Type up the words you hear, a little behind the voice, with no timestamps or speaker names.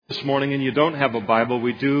This morning and you don't have a Bible,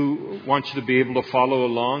 we do want you to be able to follow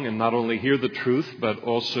along and not only hear the truth, but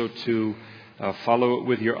also to follow it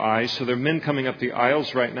with your eyes. So there are men coming up the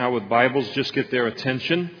aisles right now with Bibles. Just get their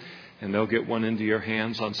attention and they'll get one into your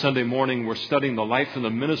hands. On Sunday morning, we're studying the life and the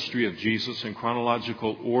ministry of Jesus in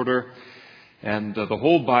chronological order. And the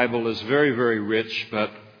whole Bible is very, very rich,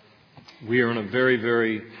 but we are in a very,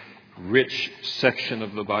 very rich section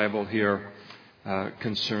of the Bible here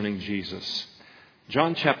concerning Jesus.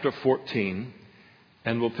 John chapter 14,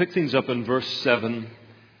 and we'll pick things up in verse 7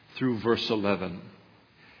 through verse 11.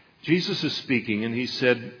 Jesus is speaking, and he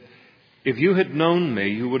said, "If you had known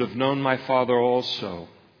me, you would have known my Father also.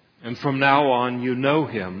 And from now on you know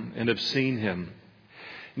him and have seen him."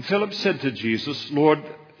 And Philip said to Jesus, "Lord,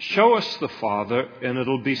 show us the Father, and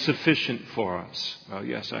it'll be sufficient for us." Well,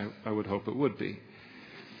 yes, I would hope it would be.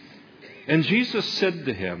 And Jesus said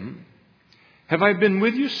to him, "Have I been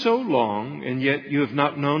with you so long, and yet you have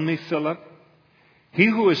not known me, Philip? He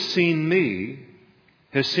who has seen me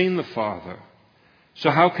has seen the Father.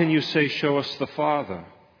 So how can you say, 'Show us the Father'?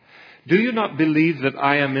 Do you not believe that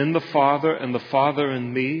I am in the Father and the Father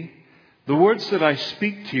in me? The words that I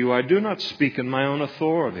speak to you, I do not speak in my own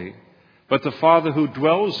authority, but the Father who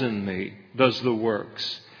dwells in me does the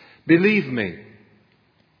works. Believe me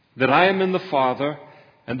that I am in the Father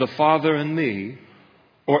and the Father in me,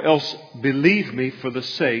 or else believe me for the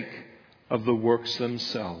sake of the works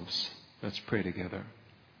themselves." Let's pray together.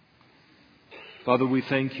 Father, we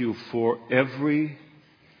thank you for every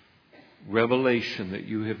revelation that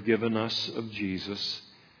you have given us of Jesus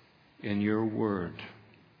in your word.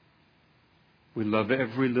 We love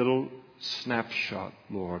every little snapshot,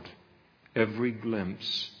 Lord, every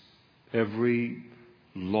glimpse, every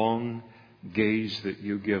long gaze that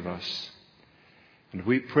you give us. And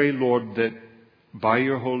we pray, Lord, that by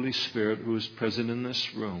your Holy Spirit, who is present in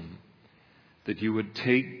this room, that you would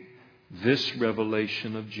take this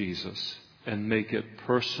revelation of Jesus and make it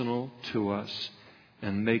personal to us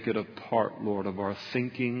and make it a part, Lord, of our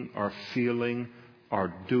thinking, our feeling, our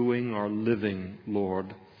doing, our living,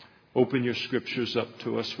 Lord. Open your scriptures up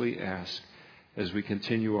to us, we ask, as we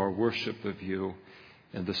continue our worship of you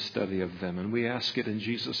and the study of them. And we ask it in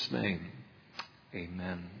Jesus' name.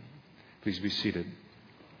 Amen. Please be seated.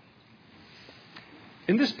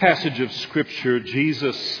 In this passage of Scripture,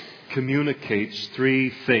 Jesus communicates three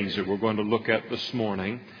things that we're going to look at this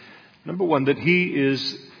morning. Number one, that he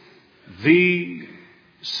is the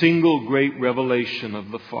single great revelation of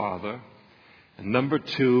the Father. And number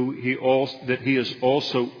two, that he is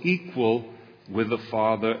also equal with the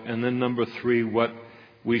Father. And then number three, what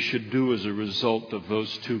we should do as a result of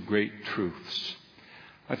those two great truths.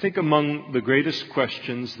 I think among the greatest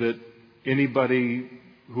questions that anybody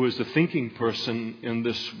who is a thinking person in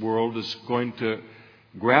this world is going to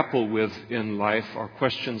grapple with in life are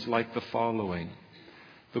questions like the following.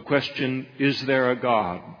 The question, is there a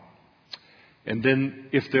God? And then,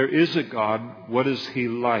 if there is a God, what is he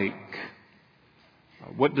like?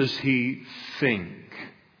 What does he think?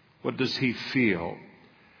 What does he feel?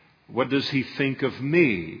 What does he think of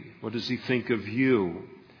me? What does he think of you?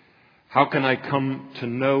 How can I come to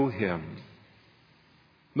know him?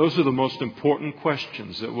 Those are the most important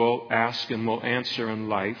questions that we'll ask and we'll answer in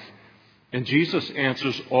life. And Jesus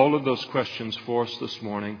answers all of those questions for us this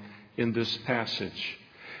morning in this passage.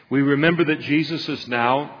 We remember that Jesus is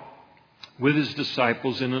now with his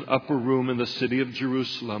disciples in an upper room in the city of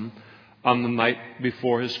Jerusalem on the night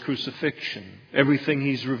before his crucifixion. Everything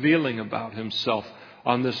he's revealing about himself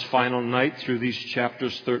on this final night through these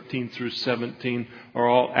chapters 13 through 17 are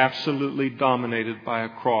all absolutely dominated by a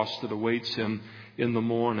cross that awaits him in the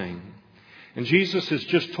morning. And Jesus has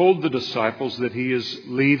just told the disciples that he is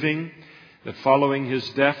leaving, that following his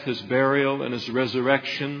death, his burial, and his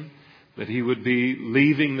resurrection, that he would be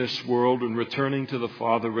leaving this world and returning to the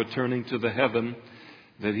Father, returning to the heaven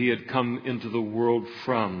that he had come into the world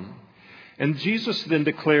from. And Jesus then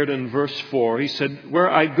declared in verse 4, he said,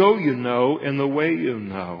 "Where I go you know, and the way you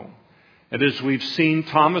know." And as we've seen,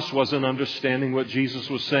 Thomas wasn't understanding what Jesus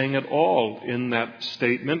was saying at all in that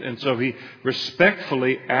statement. And so he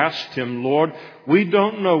respectfully asked him, "Lord, we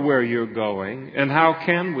don't know where you're going, and how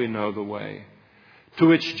can we know the way?" To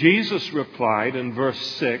which Jesus replied in verse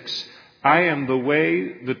 6, "I am the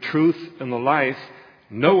way, the truth, and the life.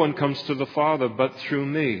 No one comes to the Father but through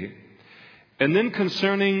me." And then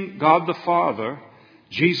concerning God the Father,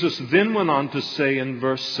 Jesus then went on to say in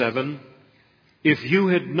verse 7, "If you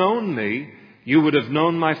had known me, you would have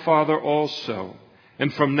known my Father also.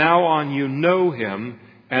 And from now on you know him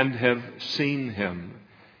and have seen him."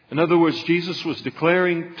 In other words, Jesus was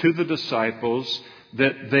declaring to the disciples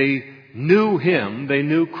that they knew him, they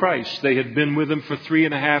knew Christ. They had been with him for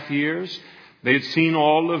 3.5 years. They had seen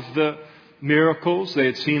all of the miracles. They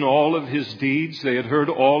had seen all of his deeds. They had heard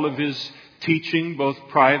all of his teaching, both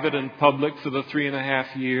private and public, for the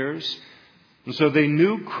 3.5 years. And so they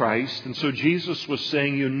knew Christ. And so Jesus was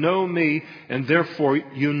saying, you know me, and therefore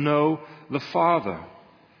you know the Father.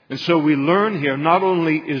 And so we learn here, not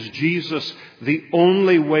only is Jesus the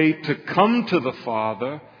only way to come to the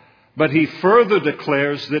Father, but he further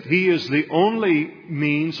declares that he is the only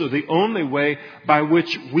means or the only way by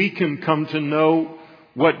which we can come to know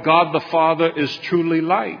what God the Father is truly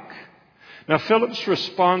like. Now, Philip's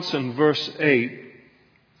response in verse 8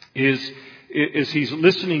 is he's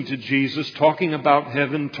listening to Jesus, talking about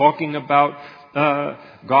heaven, talking about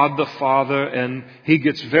God the Father, and he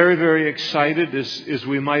gets very, very excited, as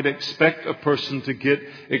we might expect a person to get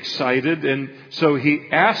excited. And so he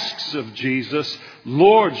asks of Jesus,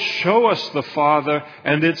 Lord, show us the Father,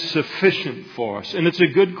 and it's sufficient for us. And it's a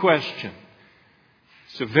good question.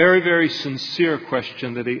 It's a very, very sincere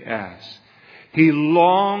question that he asks. He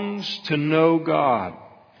longs to know God.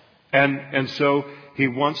 And so he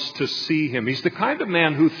wants to see him. He's the kind of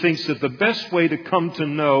man who thinks that the best way to come to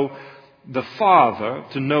know the Father,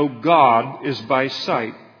 to know God, is by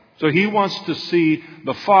sight. So he wants to see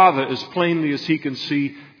the Father as plainly as he can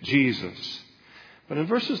see Jesus. But in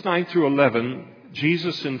verses 9 through 11,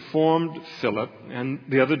 Jesus informed Philip and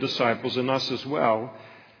the other disciples, and us as well,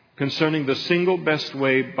 concerning the single best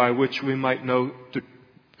way by which we might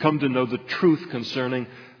come to know the truth concerning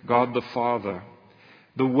God the Father.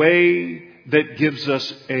 The way that gives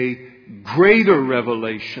us a greater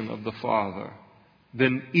revelation of the Father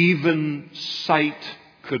than even sight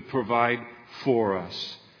could provide for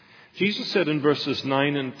us. Jesus said in verses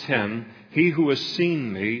 9 and 10, he who has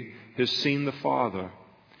seen me has seen the Father.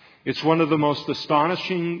 It's one of the most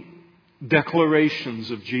astonishing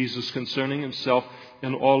declarations of Jesus concerning himself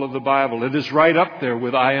in all of the Bible. It is right up there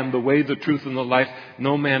with I am the way, the truth, and the life.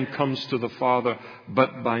 No man comes to the Father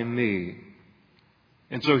but by me.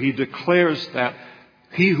 And so he declares that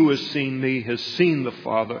he who has seen me has seen the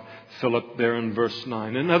Father, Philip, there in verse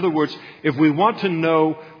 9. In other words, if we want to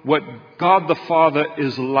know what God the Father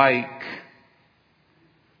is like,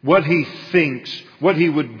 what he thinks, what he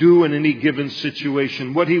would do in any given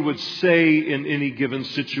situation, what he would say in any given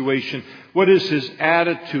situation, what is his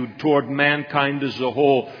attitude toward mankind as a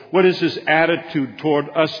whole, what is his attitude toward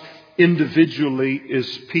us individually as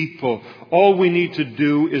people, all we need to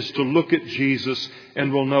do is to look at Jesus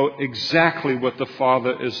and we'll know exactly what the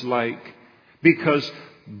Father is like. Because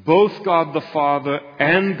both God the Father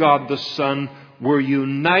and God the Son were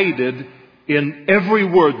united in every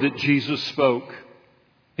word that Jesus spoke.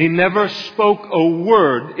 He never spoke a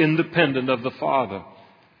word independent of the Father.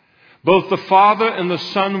 Both the Father and the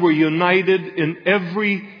Son were united in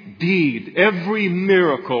every deed, every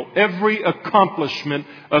miracle, every accomplishment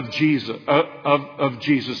of Jesus.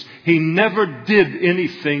 He never did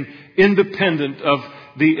anything independent of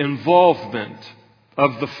the involvement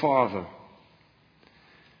of the Father.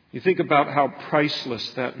 You think about how priceless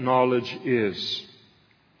that knowledge is.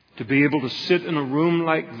 To be able to sit in a room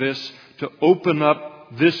like this, to open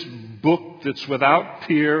up this book that's without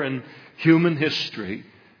peer in human history,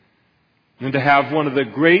 and to have one of the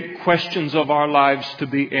great questions of our lives to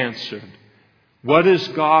be answered. What is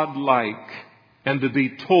God like? And to be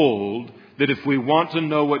told that if we want to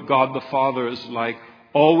know what God the Father is like,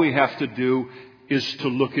 all we have to do is to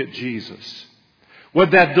look at Jesus. What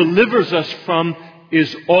that delivers us from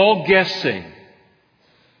is all guessing.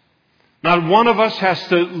 Not one of us has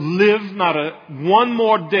to live one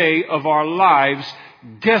more day of our lives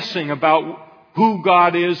guessing about who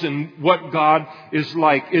God is and what God is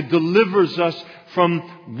like. It delivers us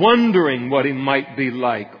from wondering what He might be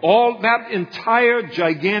like. All that entire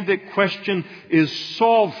gigantic question is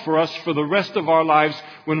solved for us for the rest of our lives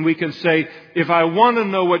when we can say, if I want to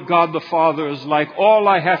know what God the Father is like, all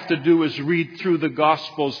I have to do is read through the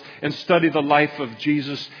Gospels and study the life of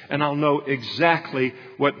Jesus, and I'll know exactly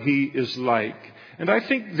what He is like. And I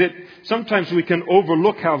think that sometimes we can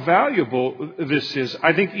overlook how valuable this is.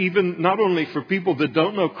 I think even not only for people that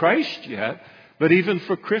don't know Christ yet, but even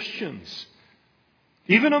for Christians.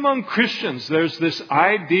 Even among Christians, there's this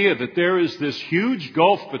idea that there is this huge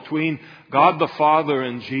gulf between God the Father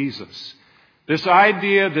and Jesus. This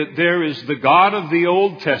idea that there is the God of the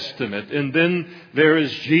Old Testament and then there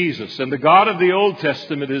is Jesus. And the God of the Old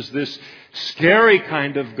Testament is this scary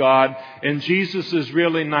kind of God, and Jesus is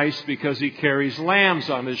really nice because He carries lambs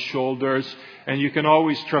on His shoulders, and you can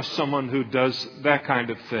always trust someone who does that kind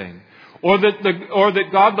of thing. Or that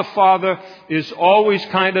God the Father is always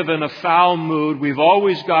kind of in a foul mood. We've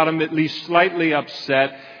always got Him at least slightly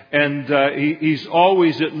upset. and he's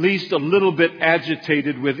always at least a little bit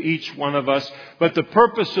agitated with each one of us. But the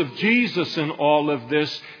purpose of Jesus in all of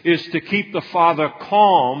this is to keep the Father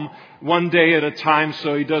calm one day at a time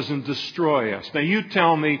so He doesn't destroy us. Now you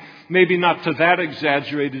tell me, maybe not to that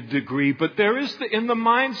exaggerated degree, but there is in the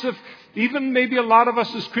minds of even maybe a lot of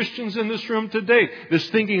us as Christians in this room today, this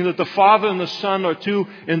thinking that the Father and the Son are two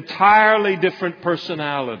entirely different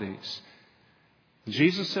personalities.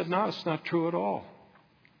 Jesus said, no, it's not true at all.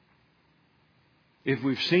 If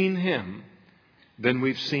we've seen Him, then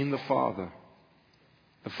we've seen the Father.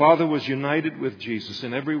 The Father was united with Jesus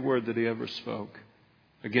in every word that He ever spoke.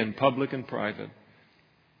 Again, public and private.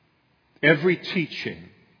 Every teaching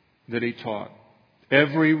that He taught,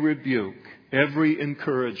 every rebuke, every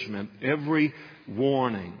encouragement, every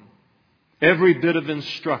warning, every bit of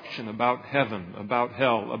instruction about heaven, about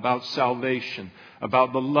hell, about salvation,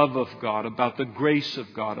 about the love of God, about the grace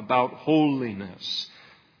of God, about holiness.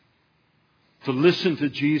 To listen to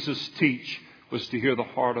Jesus teach was to hear the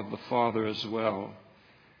heart of the Father as well.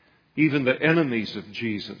 Even the enemies of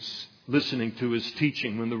Jesus listening to His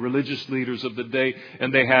teaching, when the religious leaders of the day,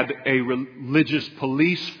 and they had a religious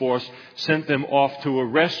police force, sent them off to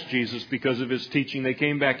arrest Jesus because of His teaching. They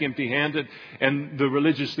came back empty-handed, and the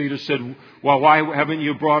religious leaders said, well, why haven't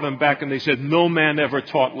you brought Him back? And they said, no man ever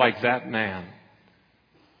taught like that man.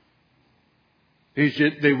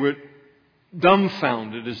 They were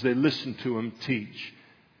dumbfounded as they listened to Him teach.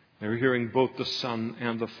 They were hearing both the Son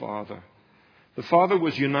and the Father. The Father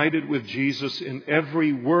was united with Jesus in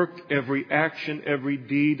every work, every action, every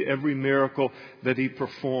deed, every miracle that He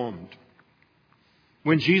performed.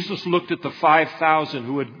 When Jesus looked at the 5,000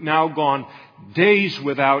 who had now gone days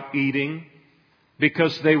without eating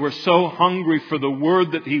because they were so hungry for the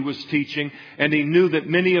word that He was teaching, and He knew that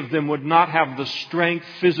many of them would not have the strength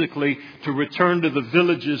physically to return to the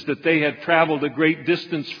villages that they had traveled a great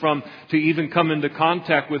distance from to even come into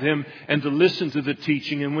contact with Him and to listen to the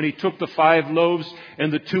teaching. And when He took the 5 loaves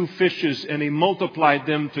and the 2 fishes and He multiplied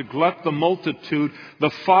them to glut the multitude,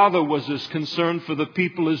 the Father was as concerned for the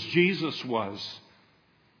people as Jesus was.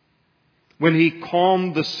 When He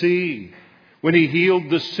calmed the sea, when He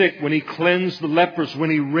healed the sick, when He cleansed the lepers,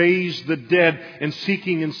 when He raised the dead, and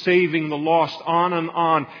seeking and saving the lost, on and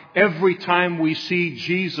on. Every time we see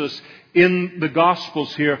Jesus in the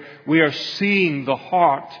Gospels here, we are seeing the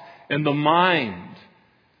heart and the mind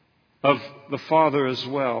of the Father as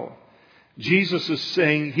well. Jesus is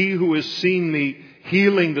saying, he who has seen me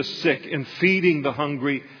healing the sick and feeding the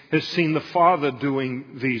hungry has seen the Father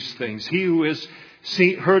doing these things. He who has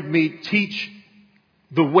heard me teach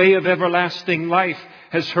the way of everlasting life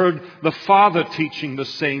has heard the Father teaching the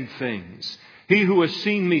same things. He who has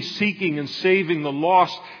seen me seeking and saving the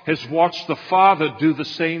lost has watched the Father do the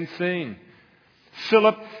same thing.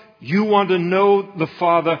 Philip, you want to know the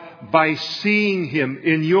Father by seeing Him.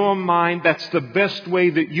 In your mind, that's the best way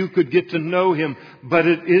that you could get to know Him, but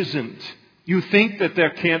it isn't. You think that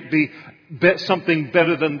there can't be something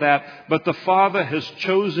better than that, but the Father has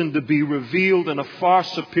chosen to be revealed in a far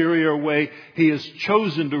superior way. He has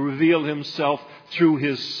chosen to reveal Himself through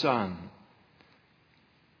His Son.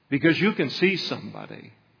 Because you can see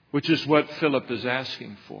somebody, which is what Philip is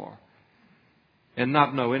asking for, and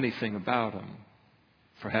not know anything about Him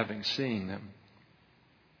for having seen them.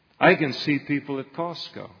 I can see people at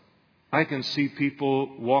Costco. I can see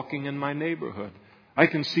people walking in my neighborhood. I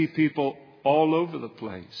can see people all over the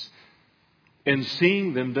place. And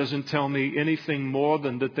seeing them doesn't tell me anything more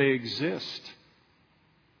than that they exist.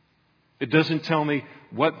 It doesn't tell me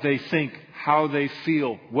what they think, how they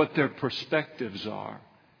feel, what their perspectives are.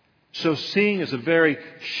 So seeing is a very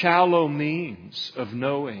shallow means of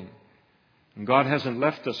knowing. And God hasn't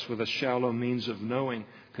left us with a shallow means of knowing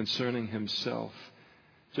concerning Himself.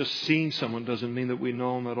 Just seeing someone doesn't mean that we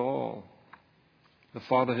know Him at all. The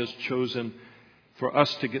Father has chosen for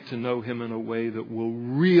us to get to know Him in a way that will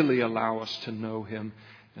really allow us to know Him.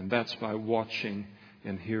 And that's by watching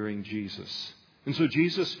and hearing Jesus. And so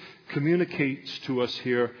Jesus communicates to us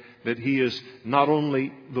here that He is not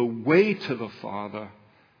only the way to the Father,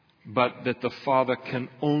 but that the Father can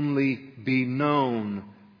only be known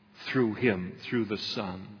through Him, through the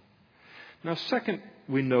Son. Now, second,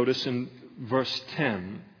 we notice in verse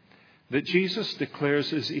 10 that Jesus declares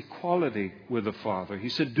His equality with the Father. He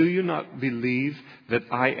said, do you not believe that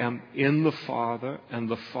I am in the Father and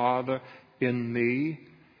the Father in me?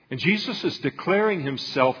 And Jesus is declaring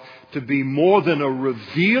Himself to be more than a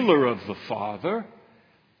revealer of the Father.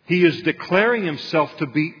 He is declaring Himself to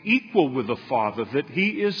be equal with the Father, that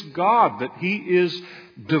He is God, that He is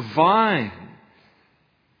divine,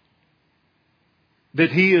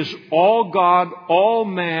 that He is all God, all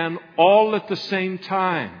man, all at the same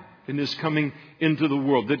time. in His coming into the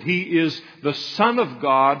world. That He is the Son of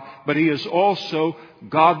God, but He is also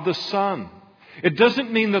God the Son. It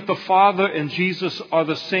doesn't mean that the Father and Jesus are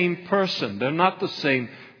the same person. They're not the same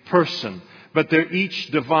person, but they're each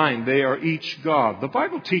divine. They are each God. The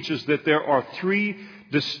Bible teaches that there are three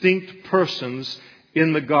distinct persons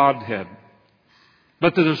in the Godhead,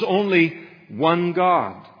 but that there's only one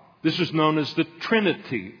God. This is known as the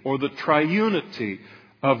Trinity or the triunity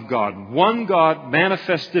of God. One God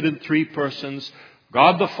manifested in three persons: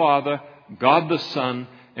 God the Father, God the Son,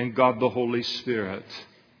 and God the Holy Spirit.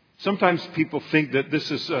 Sometimes people think that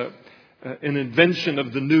this is an invention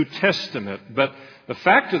of the New Testament, but the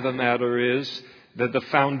fact of the matter is that the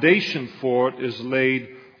foundation for it is laid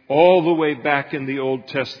all the way back in the Old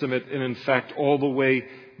Testament, and in fact all the way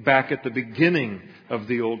back at the beginning of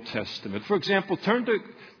the Old Testament. For example, turn to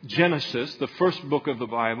Genesis, the first book of the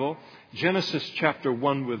Bible, Genesis chapter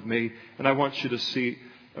 1 with me, and I want you to see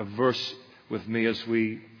a verse with me as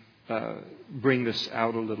we bring this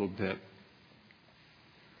out a little bit.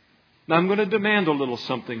 Now, I'm going to demand a little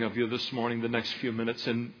something of you this morning, the next few minutes,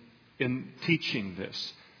 in teaching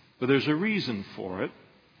this. But there's a reason for it,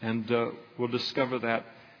 and we'll discover that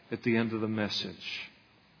at the end of the message.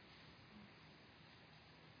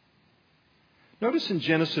 Notice in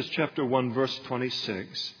Genesis chapter 1, verse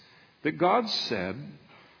 26, that God said,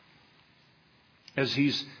 as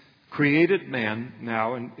He's created man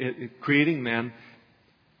now, and creating man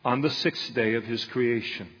on the sixth day of His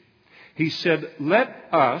creation, He said, "Let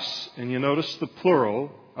us," and you notice the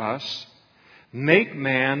plural, us, "make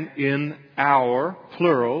man in our,"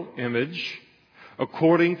 plural, image,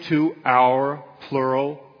 "according to our,"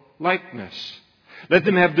 plural, likeness. Let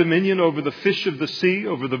them have dominion over the fish of the sea,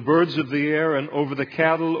 over the birds of the air, and over the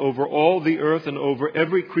cattle, over all the earth, and over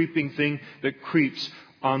every creeping thing that creeps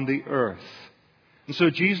on the earth. And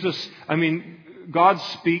so God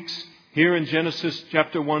speaks here in Genesis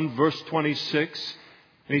chapter 1, verse 26,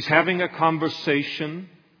 and He's having a conversation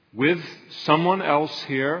with someone else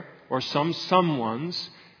here, or some someones,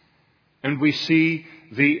 and we see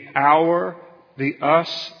the our, the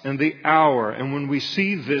us, and the our. And when we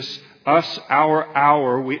see this us,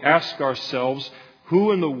 our, we ask ourselves,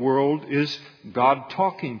 who in the world is God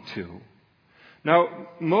talking to? Now,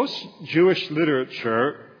 most Jewish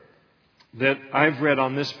literature that I've read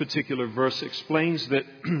on this particular verse explains that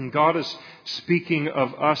God is speaking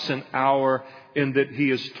of us and our, in that He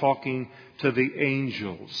is talking to the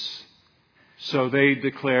angels. So they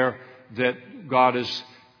declare that God is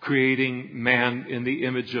creating man in the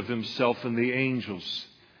image of Himself and the angels.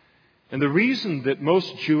 And the reason that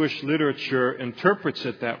most Jewish literature interprets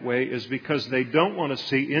it that way is because they don't want to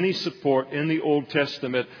see any support in the Old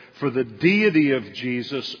Testament for the deity of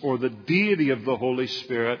Jesus or the deity of the Holy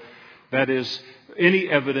Spirit. That is, any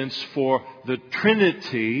evidence for the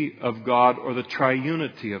Trinity of God or the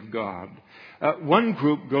triunity of God. One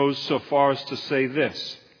group goes so far as to say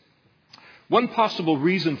this: one possible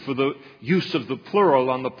reason for the use of the plural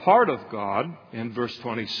on the part of God in verse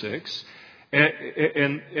 26,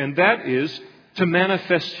 and that is to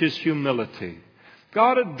manifest His humility.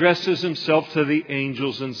 God addresses Himself to the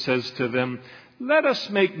angels and says to them, "Let us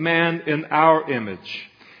make man in our image."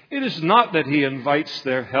 It is not that He invites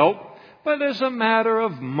their help, but as a matter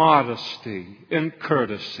of modesty and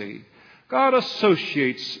courtesy. God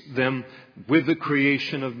associates them with the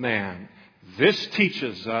creation of man. This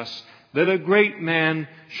teaches us that a great man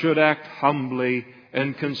should act humbly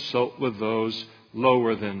and consult with those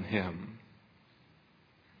lower than him.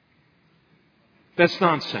 That's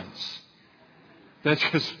nonsense. That's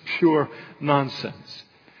just pure nonsense.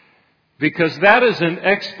 Because that is an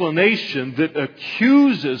explanation that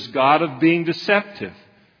accuses God of being deceptive.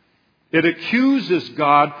 It accuses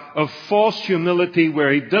God of false humility,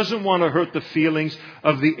 where He doesn't want to hurt the feelings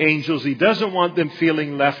of the angels. He doesn't want them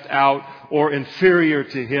feeling left out or inferior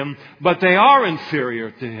to Him. But they are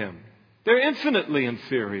inferior to Him. They're infinitely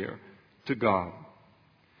inferior to God.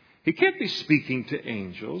 He can't be speaking to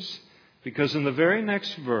angels, because in the very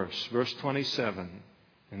next verse, verse 27,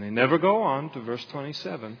 and they never go on to verse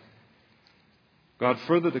 27, God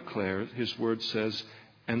further declares, His word says,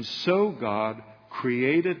 "And so God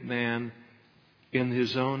created man in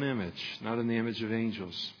His own image," not in the image of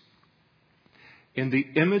angels. In the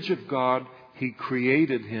image of God, He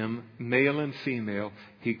created him, male and female,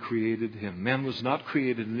 He created him. Man was not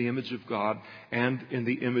created in the image of God and in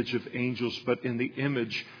the image of angels, but in the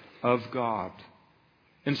image of God.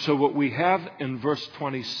 And so what we have in verse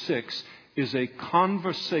 26 is a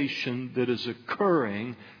conversation that is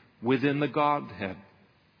occurring within the Godhead,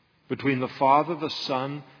 between the Father, the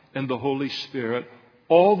Son, and the Holy Spirit,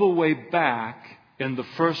 all the way back in the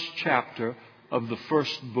first chapter of the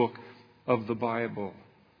first book of the Bible.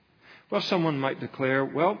 Well, someone might declare,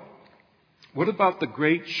 well, what about the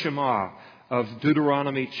great Shema of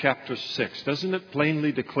Deuteronomy chapter 6? Doesn't it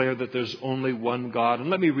plainly declare that there's only one God? And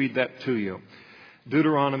let me read that to you.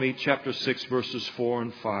 Deuteronomy chapter 6, verses 4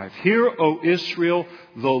 and 5. Hear, O Israel,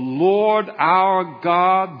 the Lord our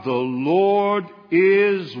God, the Lord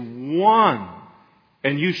is one.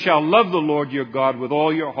 And you shall love the Lord your God with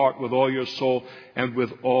all your heart, with all your soul, and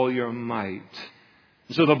with all your might.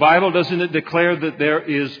 So the Bible, doesn't it declare that there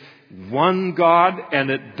is one God?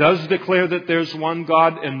 And it does declare that there's one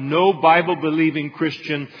God. And no Bible-believing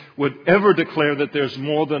Christian would ever declare that there's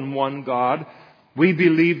more than one God. We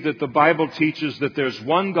believe that the Bible teaches that there's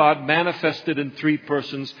one God manifested in three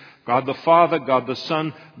persons: God the Father, God the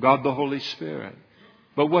Son, God the Holy Spirit.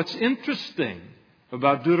 But what's interesting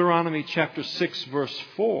about Deuteronomy chapter 6, verse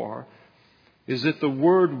 4, is that the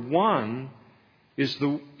word one is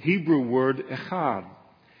the Hebrew word echad.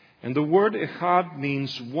 And the word echad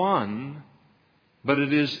means one, but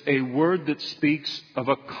it is a word that speaks of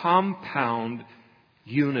a compound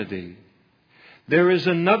unity. There is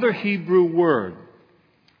another Hebrew word,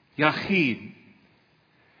 yachid,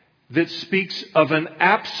 that speaks of an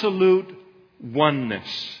absolute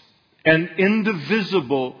oneness, an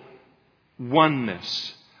indivisible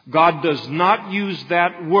oneness. God does not use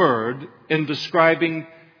that word in describing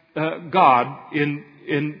God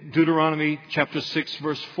in Deuteronomy chapter 6,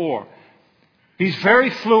 verse 4. He's very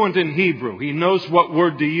fluent in Hebrew. He knows what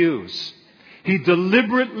word to use. He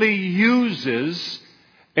deliberately uses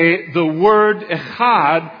the word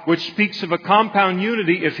echad, which speaks of a compound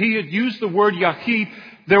unity. If he had used the word yachid,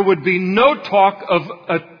 there would be no talk of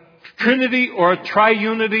a Trinity or a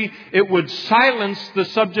triunity. It would silence the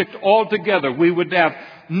subject altogether. We would have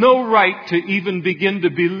no right to even begin to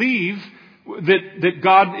believe that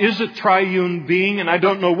God is a triune being. And I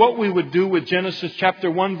don't know what we would do with Genesis chapter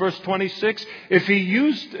 1, verse 26, if he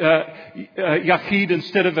used yachid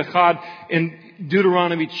instead of echad in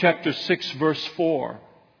Deuteronomy chapter 6, verse 4.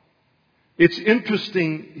 It's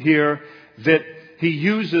interesting here that he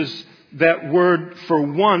uses that word for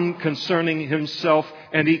one concerning himself,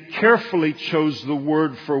 and he carefully chose the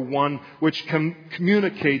word for one, which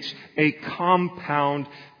communicates a compound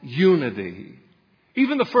unity.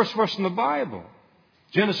 Even the first verse in the Bible,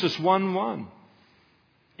 Genesis 1:1.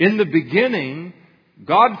 In the beginning,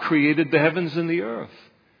 God created the heavens and the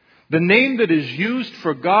earth. The name that is used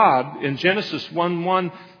for God in Genesis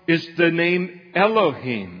 1:1 is the name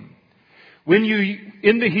Elohim.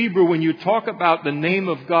 In the Hebrew, when you talk about the name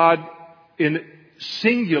of God in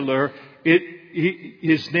singular,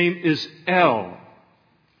 his name is El.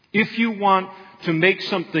 If you want to make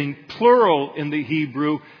something plural in the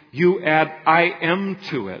Hebrew, you add I am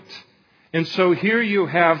to it. And so here you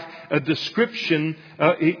have a description.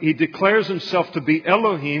 He declares himself to be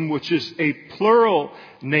Elohim, which is a plural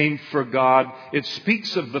name for God. It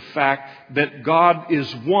speaks of the fact that God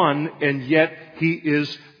is one, and yet he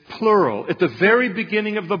is plural. At the very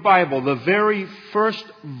beginning of the Bible, the very first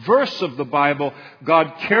verse of the Bible,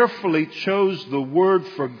 God carefully chose the word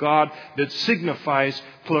for God that signifies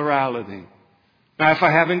plurality. Now, if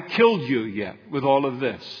I haven't killed you yet with all of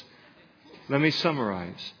this, let me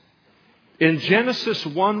summarize. In Genesis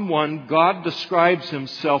 1:1, God describes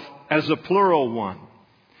himself as a plural one.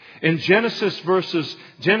 In Genesis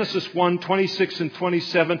 1:26 and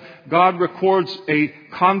 27, God records a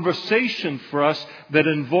conversation for us that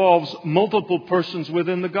involves multiple persons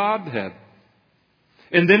within the Godhead.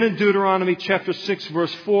 And then in Deuteronomy chapter 6,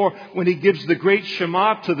 verse 4, when he gives the great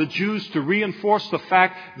Shema to the Jews to reinforce the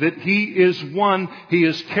fact that he is one, he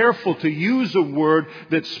is careful to use a word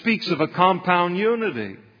that speaks of a compound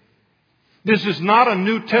unity. This is not a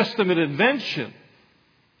New Testament invention.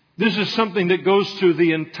 This is something that goes through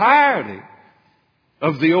the entirety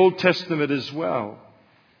of the Old Testament as well.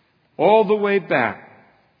 All the way back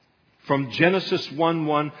from Genesis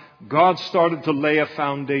 1:1, God started to lay a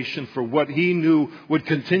foundation for what he knew would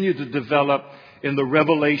continue to develop in the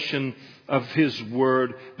revelation of his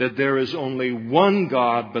word, that there is only one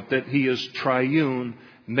God, but that he is triune,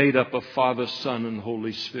 made up of Father, Son, and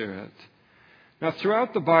Holy Spirit. Now,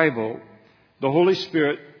 throughout the Bible, the Holy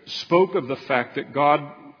Spirit spoke of the fact that God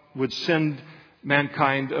would send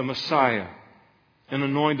mankind a Messiah, an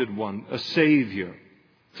anointed one, a Savior,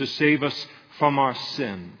 to save us from our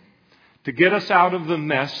sin, to get us out of the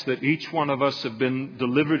mess that each one of us have been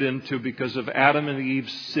delivered into because of Adam and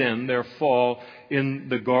Eve's sin, their fall in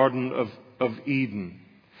the Garden of Eden.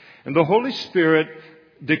 And the Holy Spirit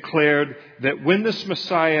declared that when this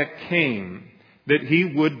Messiah came, that he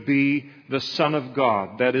would be the Son of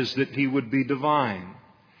God, that is, that he would be divine.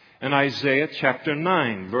 in Isaiah chapter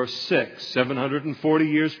 9, verse 6, 740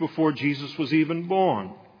 years before Jesus was even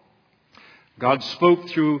born. God spoke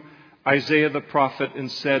through Isaiah the prophet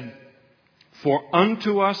and said, "For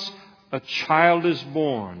unto us a child is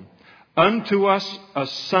born, unto us a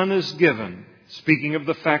son is given," speaking of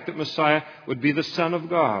the fact that Messiah would be the Son of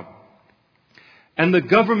God. "And the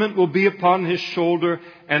government will be upon his shoulder,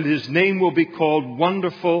 and his name will be called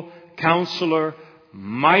Wonderful, Counselor,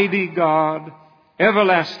 Mighty God,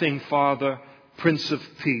 Everlasting Father, Prince of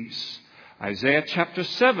Peace." Isaiah chapter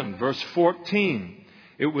 7, verse 14.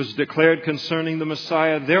 It was declared concerning the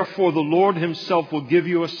Messiah, "Therefore the Lord himself will give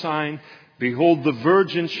you a sign. Behold, the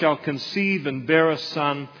virgin shall conceive and bear a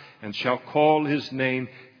son, and shall call his name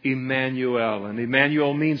Emmanuel." And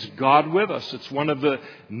Emmanuel means God with us. It's one of the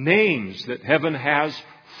names that heaven has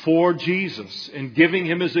for Jesus. In giving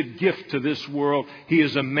him as a gift to this world, he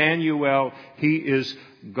is Emmanuel. He is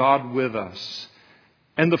God with us.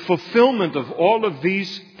 And the fulfillment of all of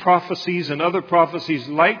these prophecies and other prophecies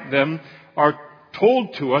like them are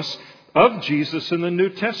told to us of Jesus in the New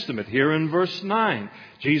Testament. Here in verse 9,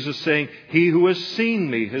 Jesus saying, "He who has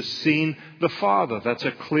seen me has seen the Father." That's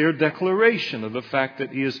a clear declaration of the fact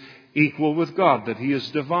that he is equal with God, that he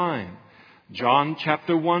is divine. John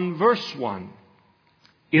chapter 1, verse 1.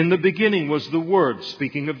 "In the beginning was the Word,"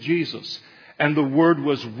 speaking of Jesus, "and the Word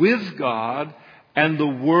was with God, and the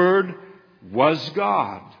Word was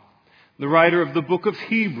God." The writer of the book of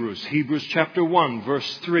Hebrews, Hebrews chapter 1,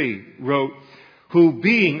 verse 3, wrote, "Who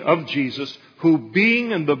being," of Jesus, "who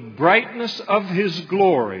being in the brightness of his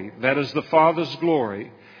glory," that is the Father's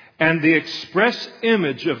glory, "and the express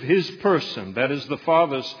image of his person," that is the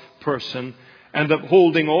Father's person, "and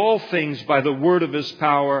upholding all things by the word of his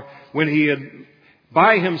power, when he had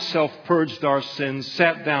by himself purged our sins,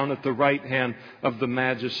 sat down at the right hand of the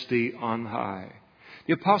Majesty on high."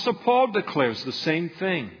 The Apostle Paul declares the same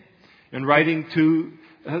thing in writing to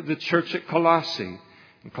the church at Colossae.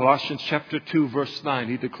 In Colossians chapter 2, verse 9,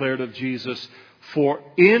 he declared of Jesus, "For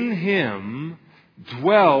in him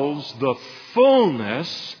dwells the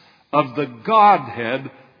fullness of the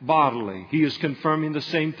Godhead bodily." He is confirming the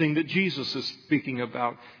same thing that Jesus is speaking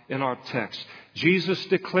about in our text. Jesus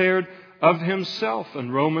declared of himself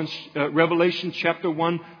in Revelation chapter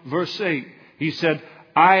 1, verse 8. He said,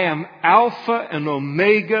 "I am Alpha and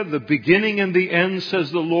Omega, the beginning and the end,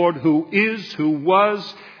 says the Lord, who is, who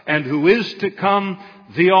was, and who is to come,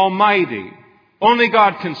 the Almighty." Only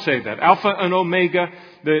God can say that. Alpha and Omega,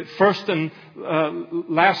 the first and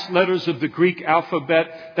last letters of the Greek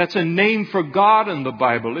alphabet, that's a name for God in the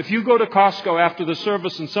Bible. If you go to Costco after the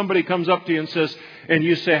service and somebody comes up to you and says, and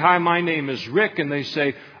you say, "Hi, my name is Rick," and they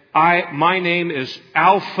say, my name is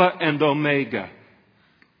Alpha and Omega,"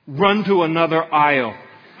 run to another aisle.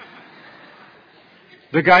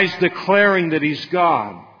 The guy's declaring that he's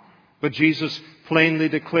God. But Jesus plainly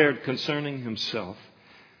declared concerning himself.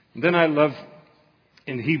 And then I love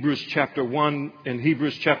in Hebrews chapter 1,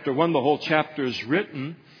 the whole chapter is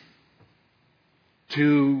written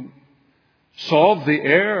to solve the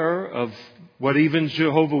error of what even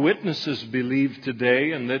Jehovah's Witnesses believe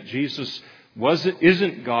today, and that Jesus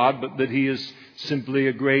isn't God, but that he is simply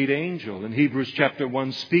a great angel. And Hebrews chapter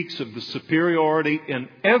 1 speaks of the superiority in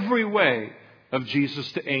every way of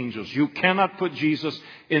Jesus to angels. You cannot put Jesus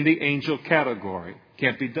in the angel category.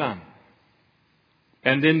 Can't be done.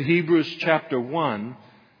 And in Hebrews chapter 1,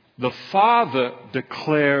 the Father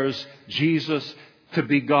declares Jesus to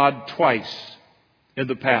be God twice in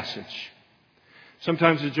the passage.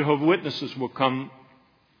 Sometimes the Jehovah's Witnesses will come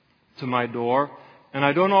to my door, and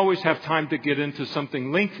I don't always have time to get into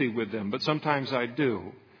something lengthy with them, but sometimes I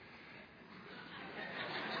do.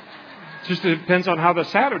 Just depends on how the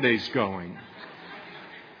Saturday's going.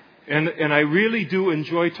 And I really do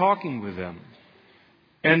enjoy talking with them.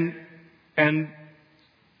 And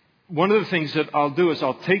one of the things that I'll do is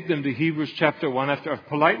I'll take them to Hebrews chapter 1 after I've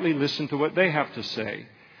politely listened to what they have to say.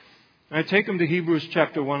 And I take them to Hebrews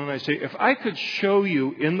chapter 1 and I say, if I could show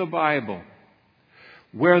you in the Bible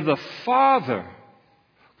where the Father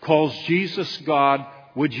calls Jesus God,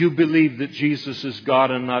 would you believe that Jesus is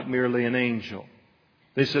God and not merely an angel?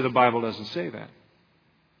 They say the Bible doesn't say that.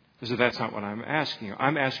 I said, that's not what I'm asking you.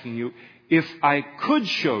 I'm asking you, if I could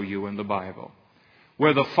show you in the Bible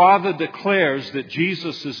where the Father declares that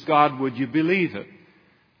Jesus is God, would you believe it?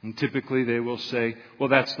 And typically they will say, well,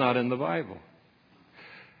 that's not in the Bible.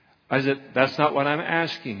 I said, that's not what I'm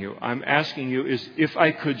asking you. I'm asking you is if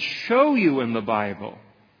I could show you in the Bible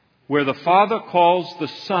where the Father calls the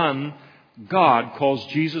Son God, calls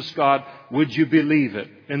Jesus God, would you believe it?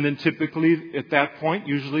 And then typically at that point,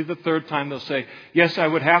 usually the third time, they'll say, yes, I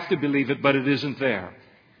would have to believe it, but it isn't there.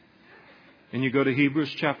 And you go to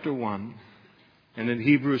Hebrews chapter 1. And in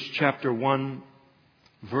Hebrews chapter 1,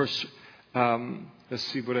 verse, let's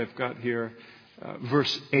see what I've got here,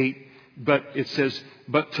 verse 8. But it says,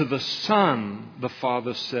 but to the Son, the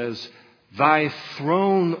Father says, Thy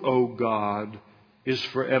throne, O God, is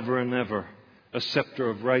forever and ever. A scepter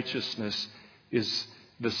of righteousness is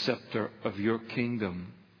the scepter of your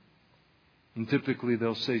kingdom. And typically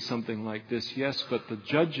they'll say something like this, yes, but the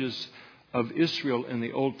judges of Israel in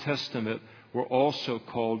the Old Testament were also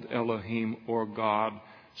called Elohim or God,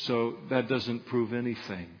 so that doesn't prove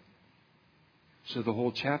anything. So the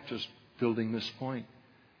whole chapter's building this point.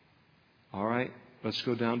 All right, let's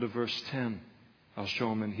go down to verse 10. I'll show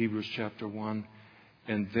them in Hebrews chapter 1.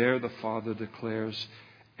 And there the Father declares,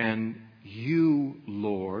 and you,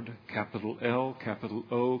 Lord, capital L, capital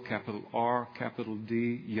O, capital R, capital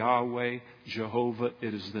D, Yahweh, Jehovah,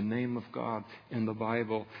 it is the name of God in the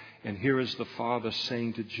Bible. And here is the Father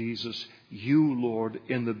saying to Jesus, you, Lord,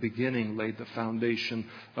 in the beginning laid the foundation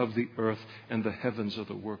of the earth, and the heavens are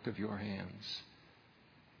the work of your hands.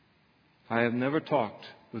 I have never talked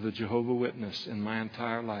with a Jehovah's Witness in my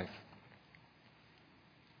entire life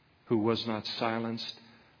who was not silenced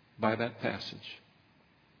by that passage.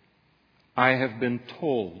 I have been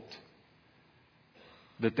told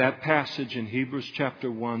that that passage in Hebrews chapter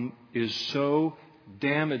 1 is so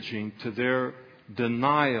damaging to their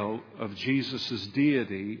denial of Jesus'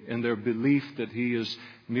 deity and their belief that He is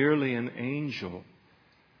merely an angel,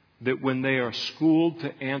 that when they are schooled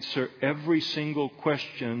to answer every single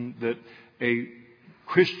question that a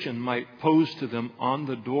Christian might pose to them on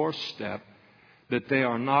the doorstep, that they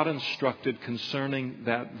are not instructed concerning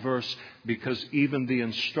that verse because even the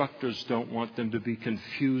instructors don't want them to be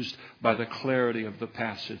confused by the clarity of the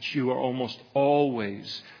passage. You are almost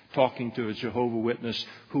always talking to a Jehovah's Witness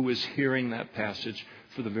who is hearing that passage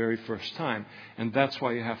for the very first time. And that's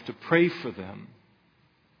why you have to pray for them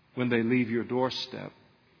when they leave your doorstep,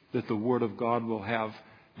 that the Word of God will have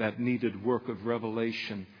that needed work of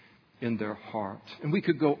revelation in their heart. And we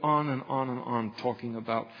could go on and on and on talking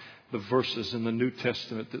about the verses in the New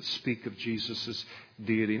Testament that speak of Jesus'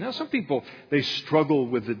 deity. Now, some people, they struggle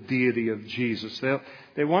with the deity of Jesus.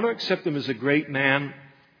 They want to accept Him as a great man,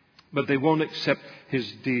 but they won't accept His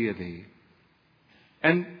deity.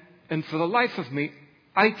 And for the life of me,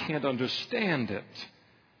 I can't understand it.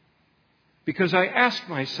 Because I ask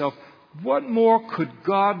myself, what more could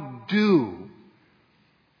God do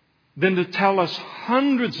than to tell us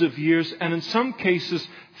hundreds of years, and in some cases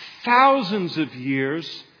thousands of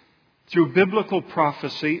years, through biblical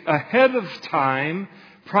prophecy, ahead of time,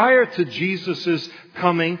 prior to Jesus'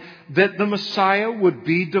 coming, that the Messiah would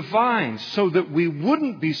be divine, so that we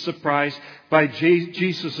wouldn't be surprised by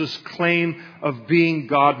Jesus' claim of being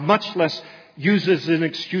God, much less use as an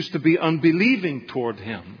excuse to be unbelieving toward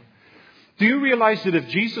Him. Do you realize that if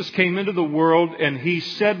Jesus came into the world and He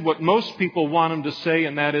said what most people want Him to say,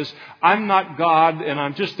 and that is, I'm not God and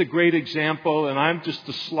I'm just a great example and I'm just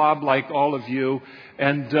a slob like all of you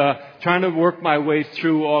and trying to work my way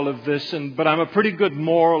through all of this, but I'm a pretty good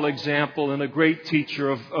moral example and a great teacher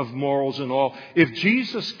of morals and all. If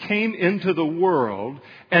Jesus came into the world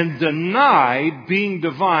and denied being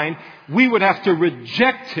divine, we would have to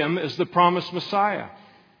reject Him as the promised Messiah.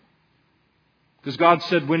 Because God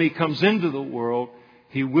said when He comes into the world,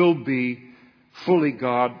 He will be fully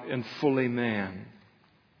God and fully man.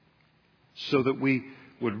 So that we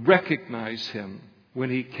would recognize Him when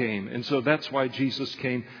He came. And so that's why Jesus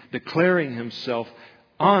came, declaring Himself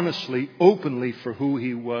honestly, openly for who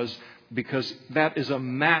He was. Because that is a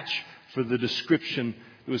match for the description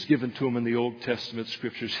that was given to Him in the Old Testament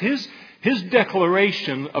Scriptures. His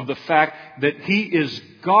declaration of the fact that He is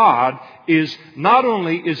God is not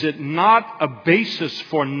only is it not a basis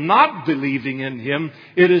for not believing in Him,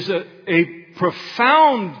 it is a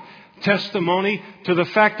profound testimony to the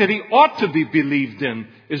fact that He ought to be believed in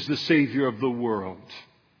as the Savior of the world.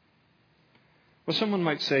 Well, someone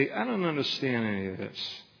might say, I don't understand any of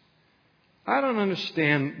this. I don't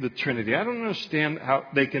understand the Trinity. I don't understand how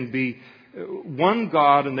they can be one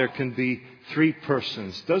God and there can be three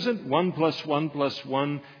persons. Doesn't 1 + 1 +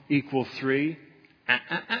 1 equal 3?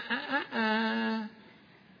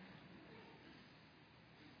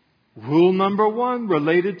 Rule number 1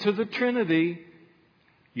 related to the Trinity.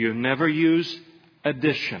 You never use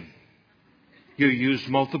addition. You use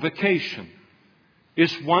multiplication.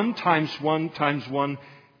 It's 1 × 1 × 1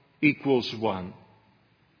 = 1.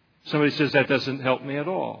 Somebody says that doesn't help me at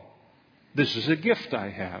all. This is a gift I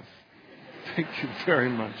have. Thank you very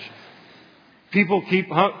much. People keep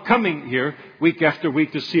coming here week after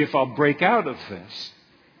week to see if I'll break out of this.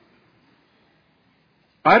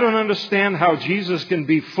 I don't understand how Jesus can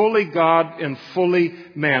be fully God and fully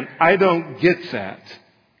man. I don't get that.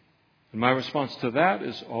 And my response to that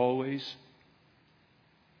is always,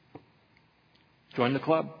 join the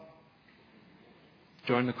club.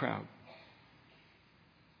 Join the crowd.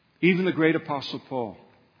 Even the great Apostle Paul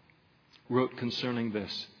wrote concerning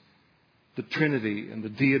this, the Trinity and the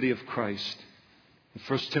deity of Christ, in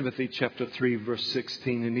 1 Timothy chapter 3, verse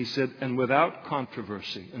 16. And he said, and without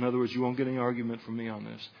controversy, in other words, you won't get any argument from me on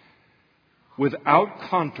this. Without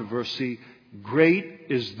controversy, great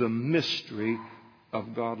is the mystery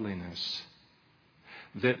of godliness.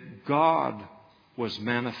 That God was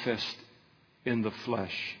manifest in the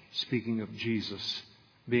flesh, speaking of Jesus,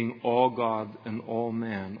 being all God and all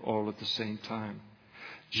man, all at the same time.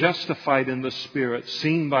 Justified in the Spirit,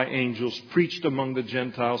 seen by angels, preached among the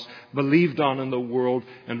Gentiles, believed on in the world,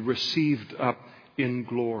 and received up in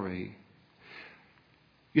glory.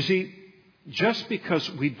 You see, just because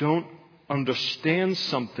we don't understand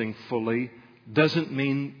something fully doesn't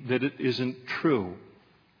mean that it isn't true.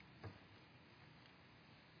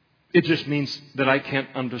 It just means that I can't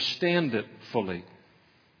understand it fully.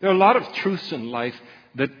 There are a lot of truths in life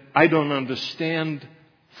that I don't understand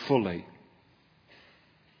fully.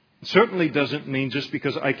 It certainly doesn't mean just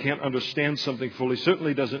because I can't understand something fully,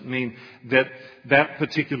 certainly doesn't mean that that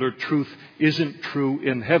particular truth isn't true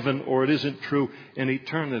in heaven or it isn't true in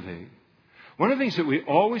eternity. One of the things that we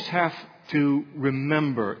always have to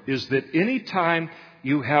remember is that any time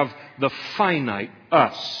you have the finite,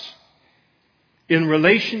 us, in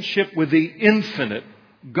relationship with the infinite,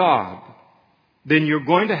 God, then you're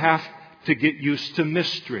going to have to get used to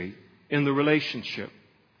mystery in the relationship.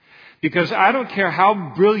 Because I don't care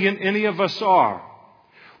how brilliant any of us are,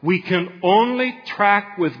 we can only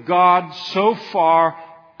track with God so far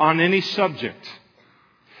on any subject.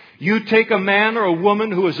 You take a man or a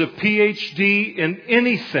woman who is a PhD in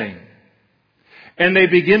anything, and they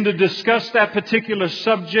begin to discuss that particular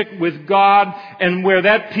subject with God, and where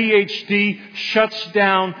that PhD shuts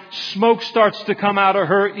down, smoke starts to come out of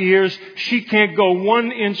her ears. She can't go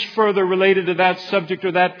 1 inch further related to that subject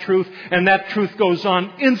or that truth, and that truth goes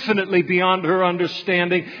on infinitely beyond her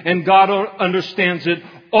understanding, and God understands it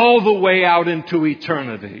all the way out into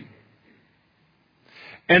eternity.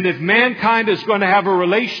 And if mankind is going to have a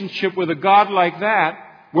relationship with a God like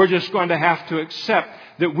that, we're just going to have to accept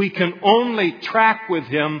that we can only track with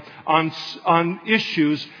Him on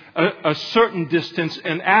issues a certain distance,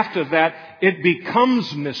 and after that it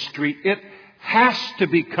becomes mystery. It has to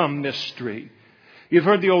become mystery. You've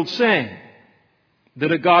heard the old saying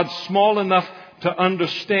that a God small enough to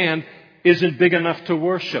understand isn't big enough to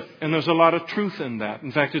worship. And there's a lot of truth in that.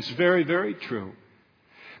 In fact, it's very, very true.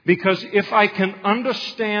 Because if I can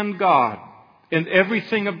understand God and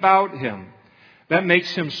everything about Him, that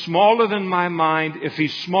makes Him smaller than my mind. If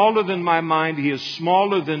He's smaller than my mind, He is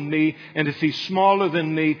smaller than me. And if He's smaller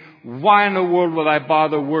than me, why in the world would I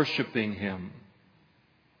bother worshiping Him?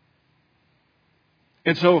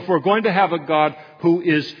 And so if we're going to have a God who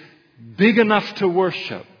is big enough to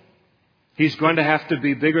worship, He's going to have to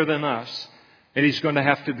be bigger than us. And He's going to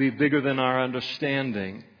have to be bigger than our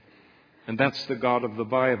understanding. And that's the God of the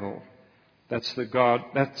Bible. That's the God,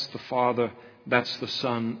 that's the Father, that's the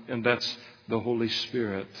Son, and that's the Holy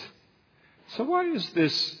Spirit. So why is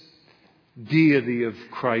this deity of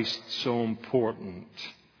Christ so important?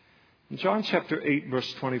 In John chapter 8,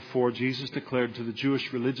 verse 24, Jesus declared to the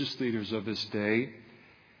Jewish religious leaders of His day,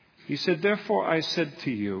 He said, therefore I said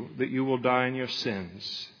to you that you will die in your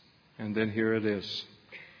sins. And then here it is.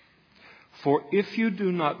 For if you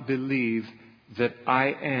do not believe that I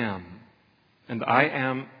am, and I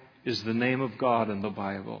am is the name of God in the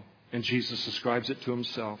Bible, and Jesus ascribes it to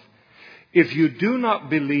Himself. If you do not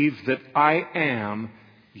believe that I am,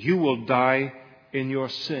 you will die in your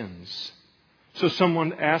sins. So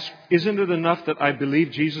someone asked, isn't it enough that I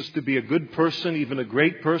believe Jesus to be a good person, even a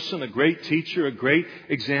great teacher, a great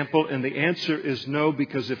example? And the answer is no,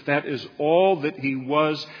 because if that is all that He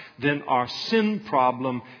was, then our sin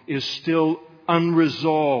problem is still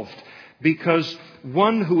unresolved. Because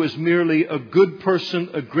one who is merely a good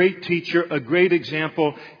person, a great teacher, a great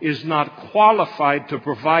example, is not qualified to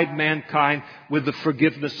provide mankind with the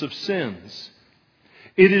forgiveness of sins.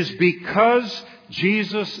 It is because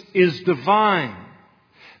Jesus is divine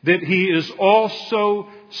that He is also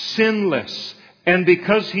sinless. And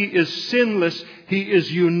because He is sinless, He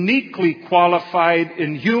is uniquely qualified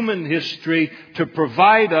in human history to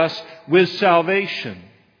provide us with salvation.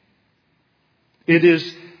 It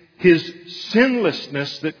is His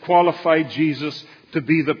sinlessness that qualified Jesus to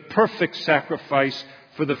be the perfect sacrifice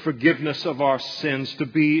for the forgiveness of our sins, to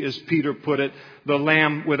be, as Peter put it, the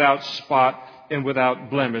Lamb without spot and without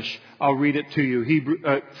blemish. I'll read it to you.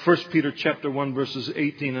 1 Peter chapter 1, verses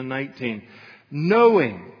 18 and 19.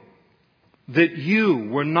 Knowing that you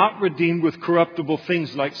were not redeemed with corruptible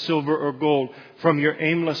things like silver or gold from your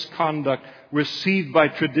aimless conduct received by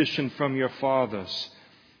tradition from your fathers,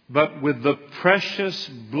 but with the precious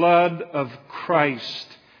blood of Christ.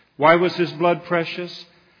 Why was His blood precious?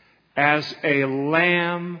 As a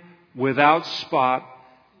lamb without spot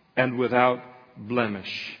and without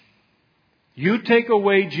blemish. You take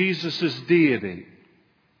away Jesus' deity,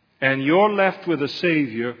 and you're left with a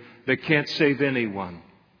Savior that can't save anyone.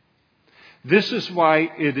 This is why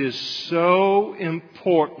it is so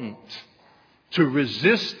important to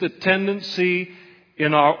resist the tendency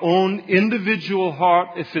in our own individual heart,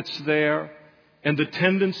 if it's there, and the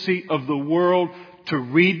tendency of the world to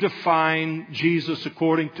redefine Jesus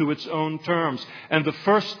according to its own terms. And the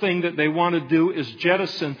first thing that they want to do is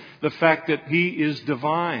jettison the fact that He is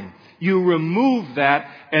divine. You remove that,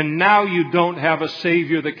 and now you don't have a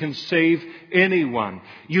Savior that can save anyone.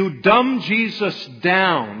 You dumb Jesus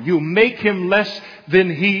down. You make Him less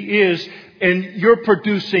than He is, and you're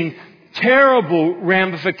producing terrible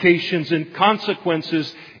ramifications and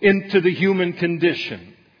consequences into the human condition.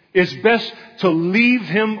 It's best to leave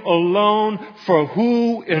Him alone for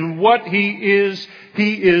who and what He is.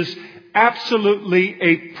 He is absolutely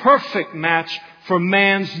a perfect match for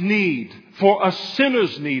man's need, for a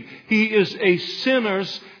sinner's need. He is a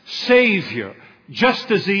sinner's Savior,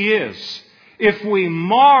 just as He is. If we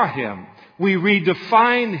mar Him, we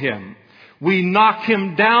redefine Him, we knock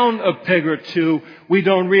Him down a peg or two, we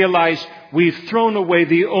don't realize we've thrown away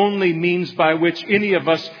the only means by which any of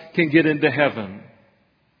us can get into heaven.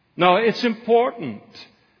 Now, it's important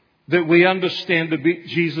that we understand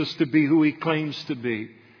Jesus to be who He claims to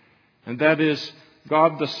be. And that is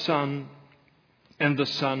God the Son and the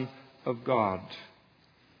Son of God.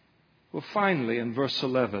 Well, finally, in verse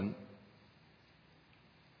 11,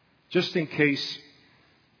 just in case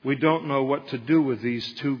we don't know what to do with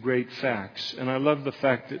these two great facts, and I love the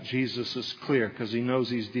fact that Jesus is clear because He knows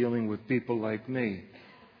He's dealing with people like me.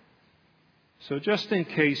 So just in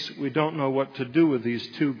case we don't know what to do with these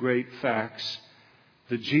two great facts,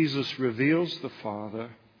 that Jesus reveals the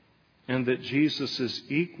Father and that Jesus is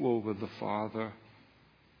equal with the Father,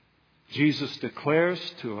 Jesus declares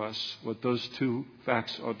to us what those two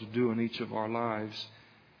facts ought to do in each of our lives.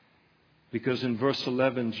 Because in verse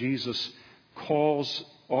 11, Jesus calls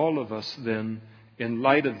all of us then, in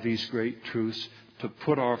light of these great truths, to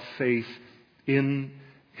put our faith in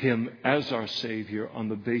Him as our Savior on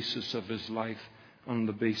the basis of His life, on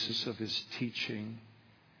the basis of His teaching.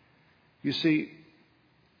 You see,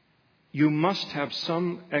 you must have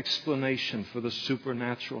some explanation for the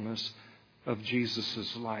supernaturalness of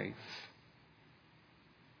Jesus' life.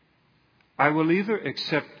 I will either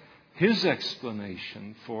accept His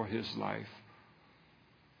explanation for His life,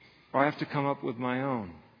 or I have to come up with my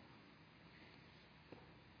own.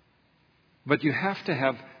 But you have to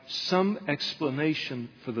have some explanation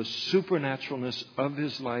for the supernaturalness of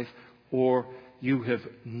His life, or you have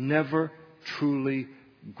never truly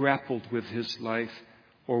grappled with His life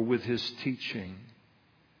or with His teaching.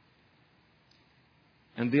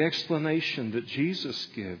 And the explanation that Jesus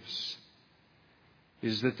gives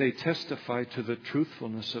is that they testify to the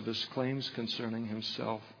truthfulness of His claims concerning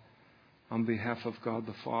Himself on behalf of God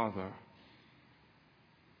the Father.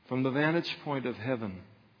 From the vantage point of heaven,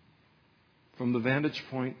 from the vantage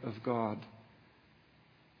point of God,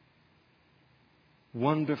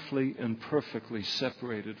 wonderfully and perfectly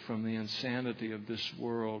separated from the insanity of this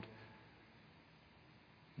world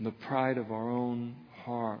and the pride of our own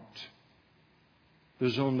heart,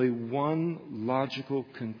 there's only one logical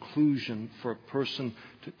conclusion for a person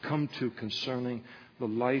to come to concerning the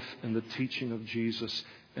life and the teaching of Jesus,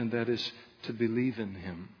 and that is to believe in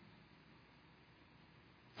Him.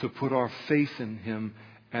 To put our faith in Him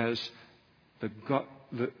as God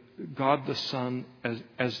the Son,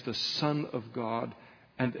 as the Son of God,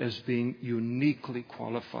 and as being uniquely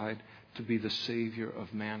qualified to be the Savior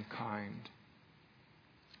of mankind.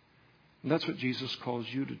 And that's what Jesus calls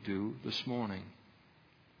you to do this morning.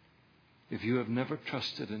 If you have never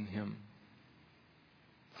trusted in Him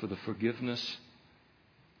for the forgiveness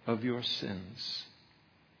of your sins,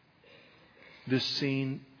 this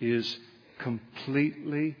scene is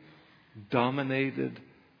completely dominated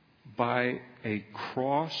by a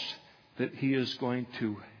cross that He is going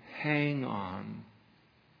to hang on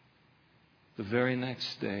the very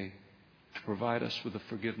next day to provide us with the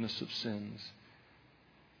forgiveness of sins.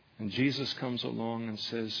 And Jesus comes along and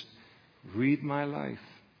says, read my life,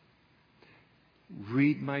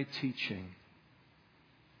 read my teaching,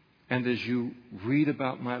 And as you read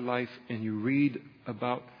about my life and you read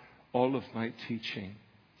about all of my teaching,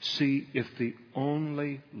 see if the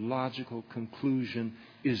only logical conclusion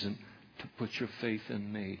isn't to put your faith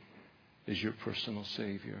in me as your personal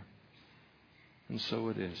Savior. And so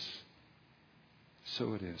it is.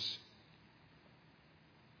 So it is.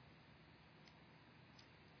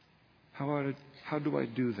 How do I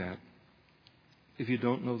do that if you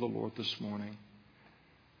don't know the Lord this morning?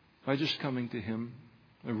 By just coming to Him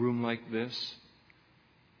in a room like this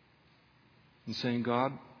and saying,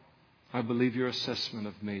 God, I believe your assessment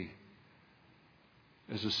of me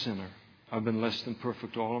as a sinner. I've been less than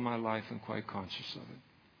perfect all of my life and quite conscious of it.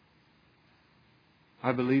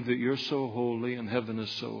 I believe that you're so holy and heaven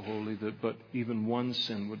is so holy that but even one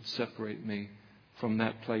sin would separate me from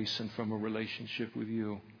that place and from a relationship with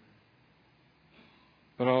you.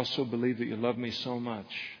 But I also believe that you love me so much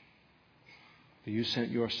that you sent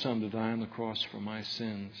your Son to die on the cross for my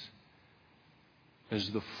sins as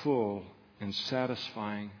the full and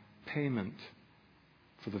satisfying payment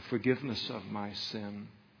for the forgiveness of my sin.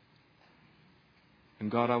 And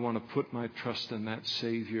God, I want to put my trust in that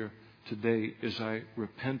Savior today as I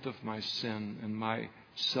repent of my sin and my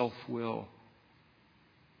self-will.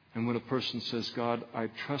 And when a person says, God, I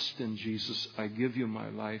trust in Jesus, I give you my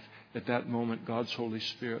life, at that moment God's Holy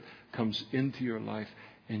Spirit comes into your life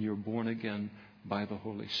and you're born again by the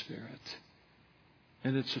Holy Spirit.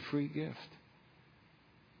 And it's a free gift.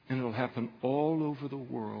 And it'll happen all over the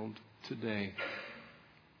world today.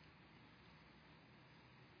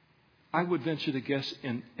 I would venture to guess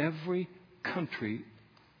in every country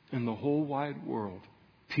in the whole wide world,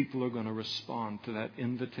 people are going to respond to that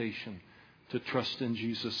invitation to trust in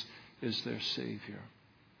Jesus as their Savior.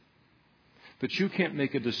 But you can't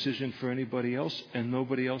make a decision for anybody else, and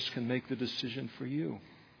nobody else can make the decision for you.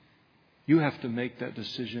 You have to make that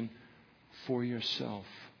decision for yourself.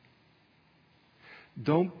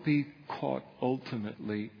 Don't be caught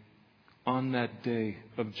ultimately on that day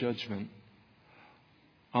of judgment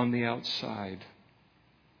on the outside.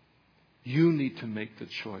 You need to make the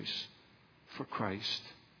choice for Christ.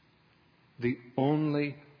 The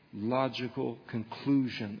only logical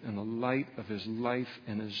conclusion in the light of His life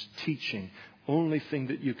and His teaching, only thing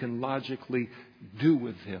that you can logically do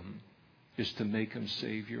with Him is to make Him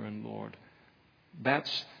Savior and Lord.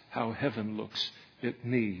 That's how heaven looks at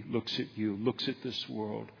me, looks at you, looks at this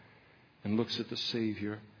world, and looks at the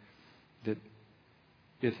Savior that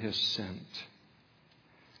it has sent.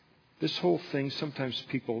 This whole thing, sometimes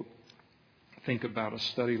people think about a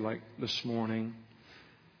study like this morning,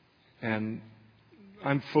 and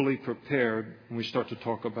I'm fully prepared when we start to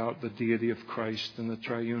talk about the deity of Christ and the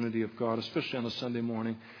triunity of God, especially on a Sunday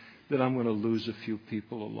morning, that I'm going to lose a few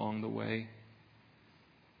people along the way.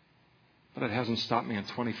 But it hasn't stopped me in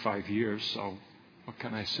 25 years, so what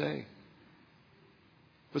can I say?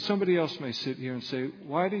 But somebody else may sit here and say,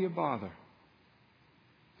 why do you bother?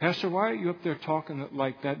 Pastor, why are you up there talking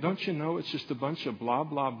like that? Don't you know it's just a bunch of blah,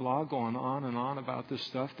 blah, blah going on and on about this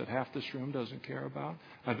stuff that half this room doesn't care about?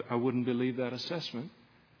 I wouldn't believe that assessment.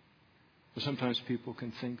 But sometimes people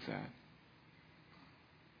can think that.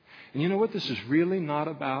 And you know what this is really not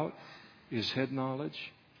about is head knowledge.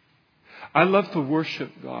 I love to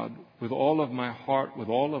worship God with all of my heart, with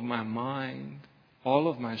all of my mind, all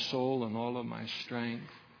of my soul, and all of my strength.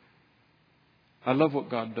 I love what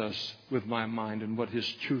God does with my mind and what His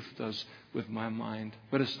truth does with my mind.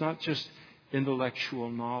 But it's not just intellectual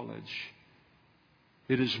knowledge.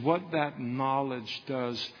 It is what that knowledge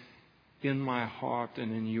does in my heart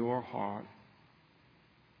and in your heart,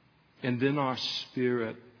 and in our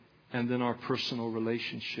spirit, and in our personal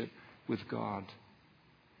relationship with God.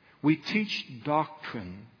 We teach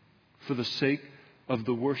doctrine for the sake of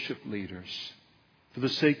the worship leaders, for the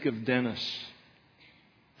sake of Dennis,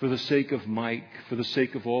 for the sake of Mike, for the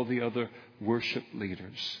sake of all the other worship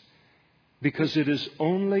leaders. Because it is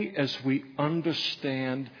only as we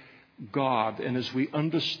understand God and as we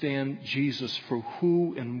understand Jesus for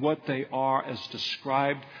who and what they are as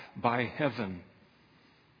described by heaven,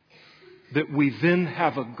 that we then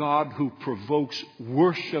have a God who provokes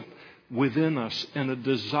worship within us and a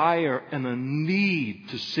desire and a need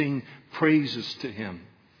to sing praises to Him.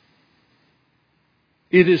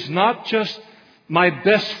 It is not just my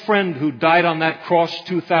best friend who died on that cross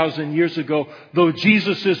 2,000 years ago, though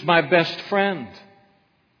Jesus is my best friend.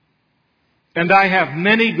 And I have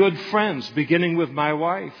many good friends, beginning with my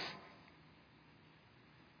wife.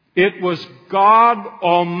 It was God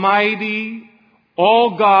Almighty,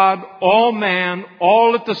 all God, all man,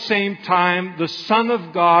 all at the same time, the Son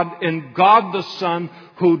of God and God the Son,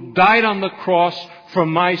 who died on the cross for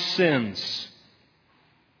my sins.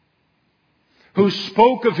 who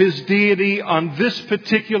spoke of His deity on this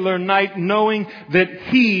particular night, knowing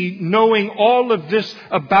all of this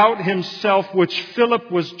about Himself, which Philip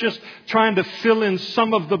was just trying to fill in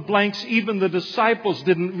some of the blanks. Even the disciples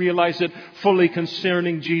didn't realize it fully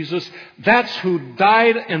concerning Jesus. That's who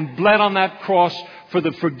died and bled on that cross for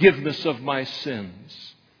the forgiveness of my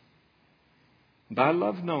sins. And I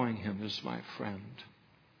love knowing Him as my friend.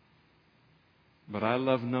 But I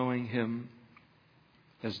love knowing Him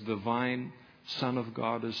as divine Son of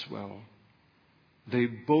God as well. They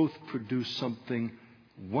both produce something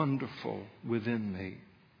wonderful within me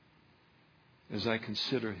as I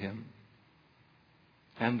consider Him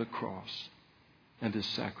and the cross and His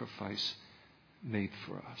sacrifice made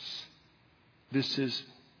for us. This is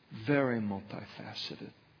very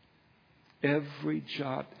multifaceted. Every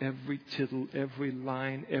jot, every tittle, every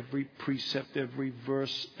line, every precept, every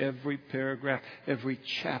verse, every paragraph, every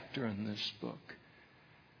chapter in this book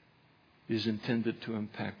is intended to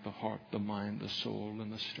impact the heart, the mind, the soul,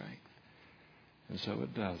 and the strength. And so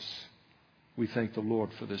it does. We thank the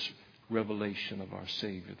Lord for this revelation of our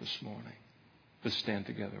Savior this morning. Let's stand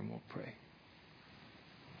together and we'll pray.